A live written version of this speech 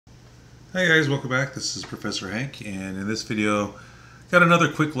Hi guys, welcome back. This is Professor Hank, and in this video got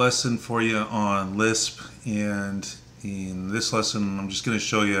another quick lesson for you on Lisp. And in this lesson I'm just going to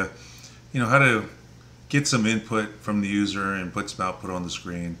show you how to get some input from the user and put some output on the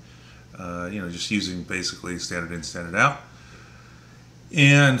screen, just using basically standard in, standard out.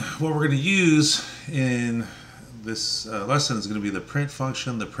 And what we're going to use in this lesson is going to be the print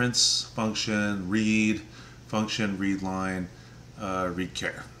function, the princ function, read function, read line,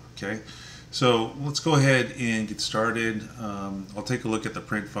 read-char. Okay, so let's go ahead and get started. I'll take a look at the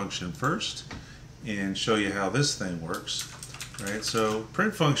print function first and show you how this thing works. Right, so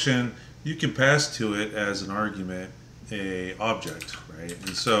print function, you can pass to it as an argument a object, right?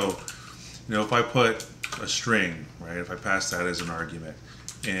 And so, if I put a string, right, if I pass that as an argument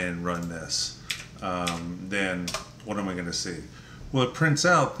and run this, then what am I going to see? Well, it prints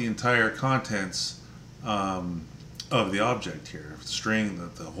out the entire contents of the object here, string,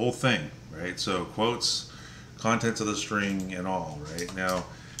 the whole thing, right? So quotes, contents of the string and all, right? Now,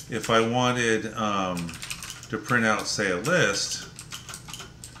 if I wanted to print out, say, a list,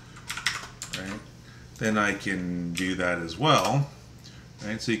 right, then I can do that as well,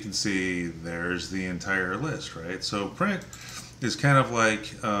 right? So you can see there's the entire list, right? So print is kind of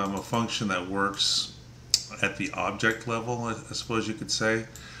like a function that works at the object level, I suppose you could say.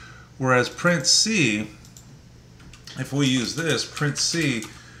 Whereas princ, if we use this, princ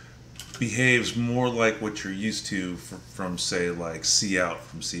behaves more like what you're used to from say, like cout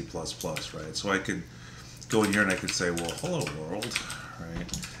from C++, right? So I could go in here and I could say, well, hello world,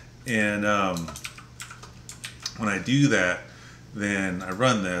 right? And when I do that, then I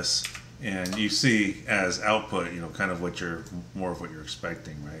run this, and you see as output, kind of more of what you're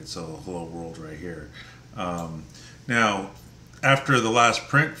expecting, right? So hello world right here. Now, after the last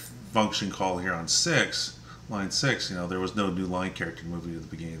print function call here on line 6, there was no new line character moving to the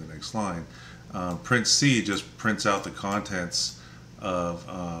beginning of the next line. Princ just prints out the contents of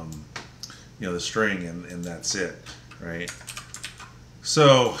the string, and that's it, right?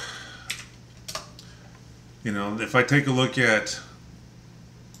 So, if I take a look at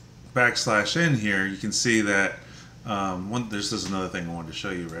 \n here, you can see that this is another thing I wanted to show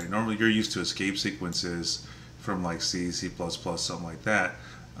you, right? Normally you're used to escape sequences from like C++, something like that.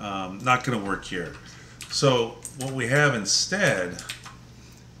 Not going to work here. So what we have instead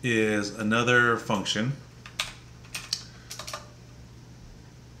is another function,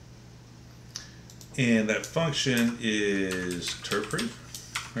 and that function is terpre,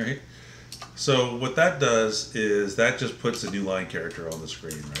 right? So what that does is that just puts a new line character on the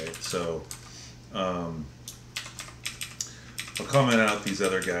screen, right? So I'll comment out these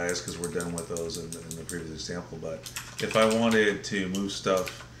other guys because we're done with those in the previous example. But if I wanted to move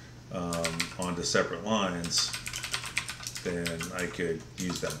stuff onto separate lines, then I could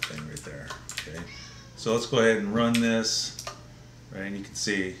use that thing right there. Okay, so let's go ahead and run this, right? And you can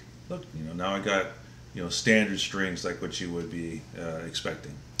see, look, now I got standard strings like what you would be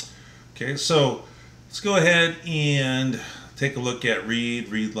expecting. Okay, so let's go ahead and take a look at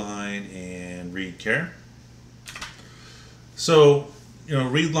read line, and read-char. So,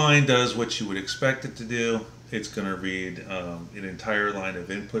 read line does what you would expect it to do. It's going to read an entire line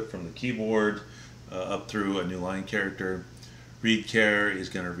of input from the keyboard up through a new line character. Read-char is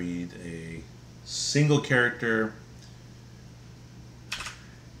going to read a single character,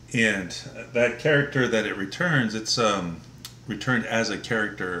 and that character that it returns, it's returned as a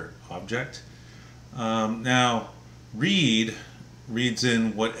character object. Now, reads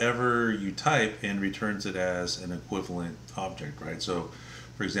in whatever you type and returns it as an equivalent object, right? So,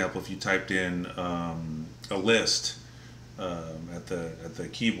 for example, if you typed in a list at the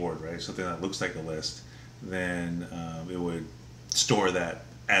keyboard, right, something that looks like a list, then it would store that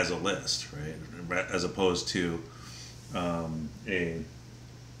as a list, right, as opposed to a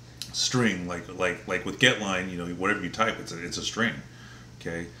string like with getLine, whatever you type, it's a string,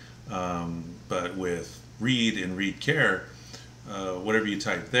 okay. But with read and read-char, whatever you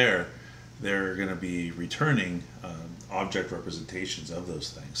type there, they're going to be returning object representations of those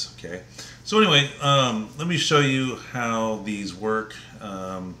things. Okay. So anyway, let me show you how these work.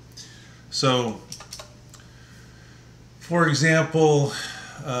 So, for example,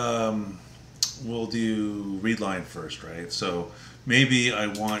 we'll do read line first, right? So maybe I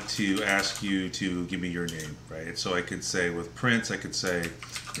want to ask you to give me your name, right? So I could say with princ, I could say,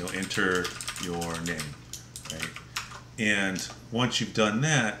 enter your name, right? And once you've done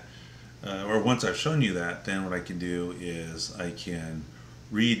that, or once I've shown you that, then what I can do is I can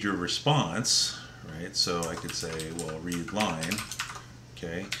read your response, right? So I could say, well, read line,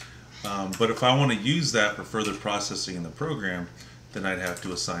 okay? But if I want to use that for further processing in the program, then I'd have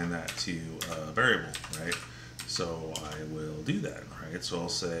to assign that to a variable, right? So I will do that, right? So I'll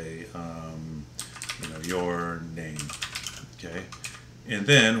say, your name, okay? And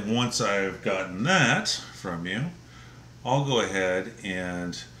then once I've gotten that from you, I'll go ahead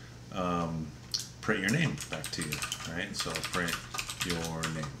and print your name back to you, right? So I'll print your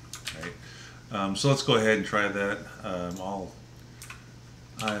name, right? So let's go ahead and try that. I'll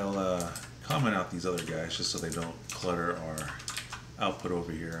comment out these other guys just so they don't clutter our output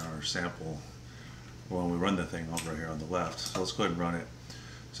over here, our sample, when we run the thing over here on the left. So let's go ahead and run it.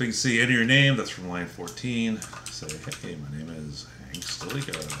 So you can see, enter your name, that's from line 14. Say, hey, my name is Hank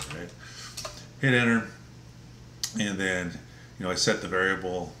Stalica, right? Hit enter, and then, I set the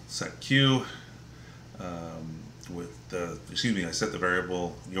variable set Q I set the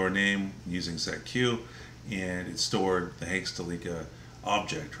variable your name using set Q, and it stored the Hank Stalica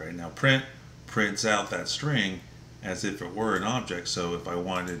object, right? Now print prints out that string as if it were an object. So if I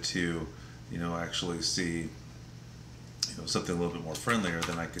wanted to, actually see, something a little bit more friendlier,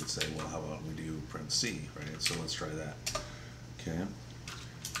 then I could say, well, how about we do print C, right? So let's try that. Okay.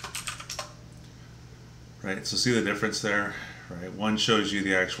 Right. So see the difference there, right? One shows you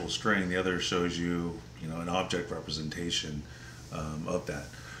the actual string, the other shows you, an object representation of that.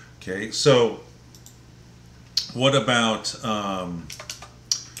 Okay. So what about? I'll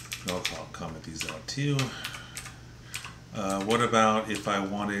comment these out too. What about if I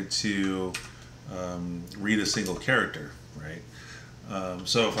wanted to read a single character, right?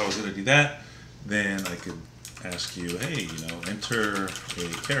 So if I was going to do that, then I could ask you, hey, enter a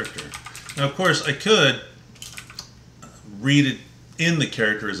character. Now, of course, I could read it in the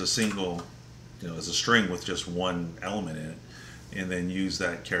character as a single, as a string with just one element in it, and then use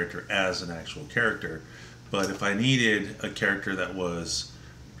that character as an actual character. But if I needed a character that was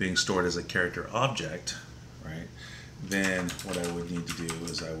being stored as a character object, right, then what I would need to do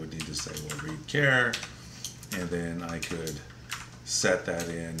is I would need to say, well, read-char, and then I could set that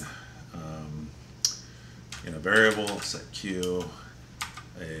in a variable, set Q,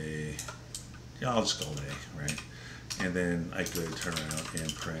 I'll just call it A, right? And then I could turn around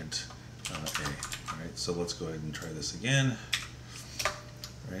and print A, right? So let's go ahead and try this again,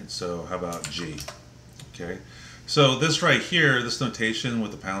 right? So how about G, okay? So this right here, this notation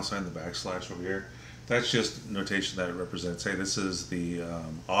with the pound sign, the backslash over here, that's just notation that represents, hey, this is the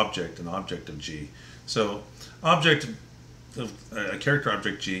an object of G. So a character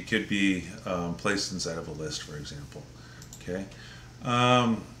object G could be placed inside of a list, for example. Okay.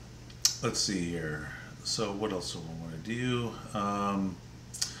 Let's see here. So what else do we want to do?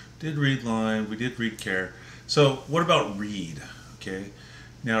 Did read line, we did read-char. So what about read? Okay.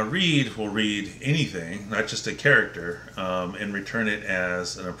 Now read will read anything, not just a character, and return it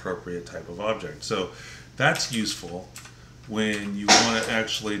as an appropriate type of object. So that's useful when you want to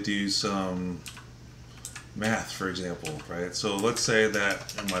actually do some math, for example, right? So let's say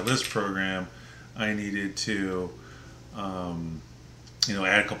that in my LISP program, I needed to,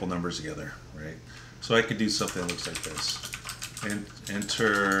 add a couple numbers together, right? So I could do something that looks like this.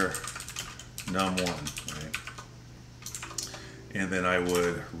 Enter num1, right? And then I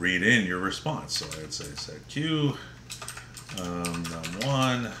would read in your response. So I'd say set Q,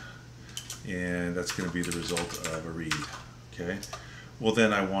 num1, and that's going to be the result of a read. Okay. Well,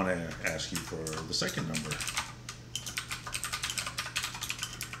 then I want to ask you for the second number,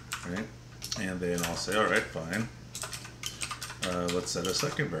 right? And then I'll say, all right, fine. Let's set a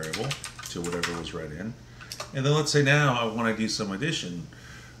second variable to whatever was read in. And then let's say now I want to do some addition.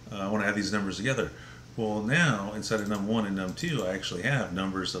 I want to add these numbers together. Well, now inside of num1 and num2, I actually have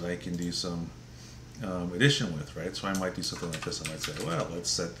numbers that I can do some addition with, right? So I might do something like this. I might say, well, let's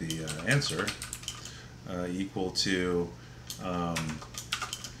set the answer equal to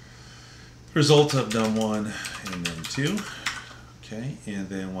result of num1 and num2. Okay, and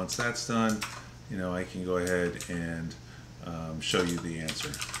then once that's done, I can go ahead and show you the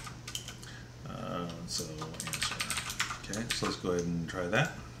answer. So answer. Okay, so let's go ahead and try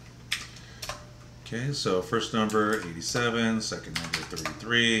that. Okay, so first number 87, second number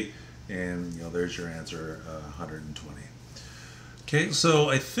 33, and there's your answer, 120. Okay, so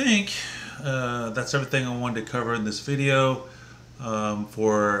I think that's everything I wanted to cover in this video.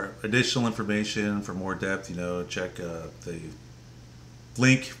 For additional information, for more depth, check the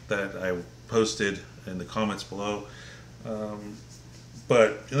link that I posted in the comments below.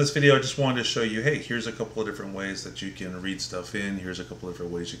 But in this video, I just wanted to show you, hey, here's a couple of different ways that you can read stuff in. Here's a couple of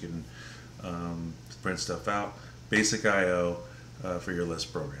different ways you can print stuff out. Basic I/O for your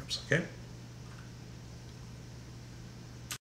LISP programs, okay?